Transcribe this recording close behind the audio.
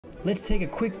let's take a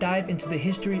quick dive into the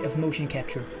history of motion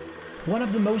capture. One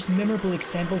of the most memorable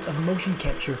examples of motion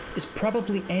capture is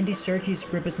probably Andy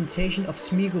Serkis' representation of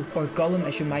Smeagol, or Gollum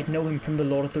as you might know him from The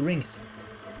Lord of the Rings.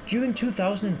 During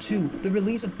 2002, the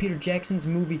release of Peter Jackson's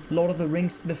movie Lord of the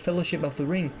Rings: The Fellowship of the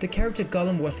Ring, the character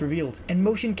Gollum was revealed, and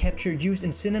motion capture used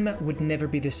in cinema would never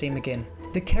be the same again.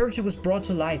 The character was brought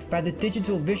to life by the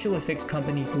digital visual effects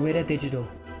company Weta Digital.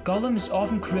 Gollum is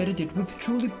often credited with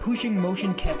truly pushing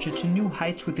motion capture to new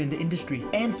heights within the industry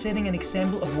and setting an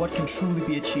example of what can truly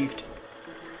be achieved.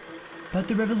 But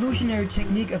the revolutionary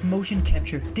technique of motion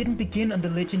capture didn't begin on the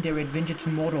legendary adventure to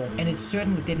Mordor, and it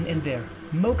certainly didn't end there.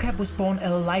 Mocap was born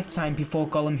a lifetime before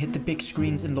Gollum hit the big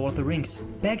screens in Lord of the Rings.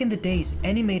 Back in the days,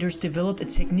 animators developed a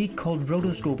technique called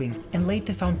rotoscoping and laid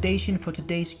the foundation for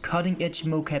today's cutting-edge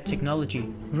mocap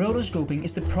technology. Rotoscoping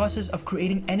is the process of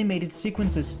creating animated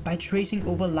sequences by tracing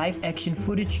over live-action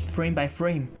footage frame by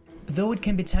frame. Though it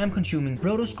can be time-consuming,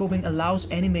 rotoscoping allows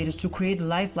animators to create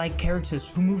lifelike characters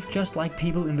who move just like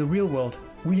people in the real world.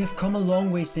 We have come a long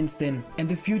way since then, and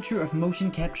the future of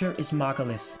motion capture is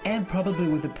markerless, and probably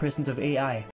with the presence of AI.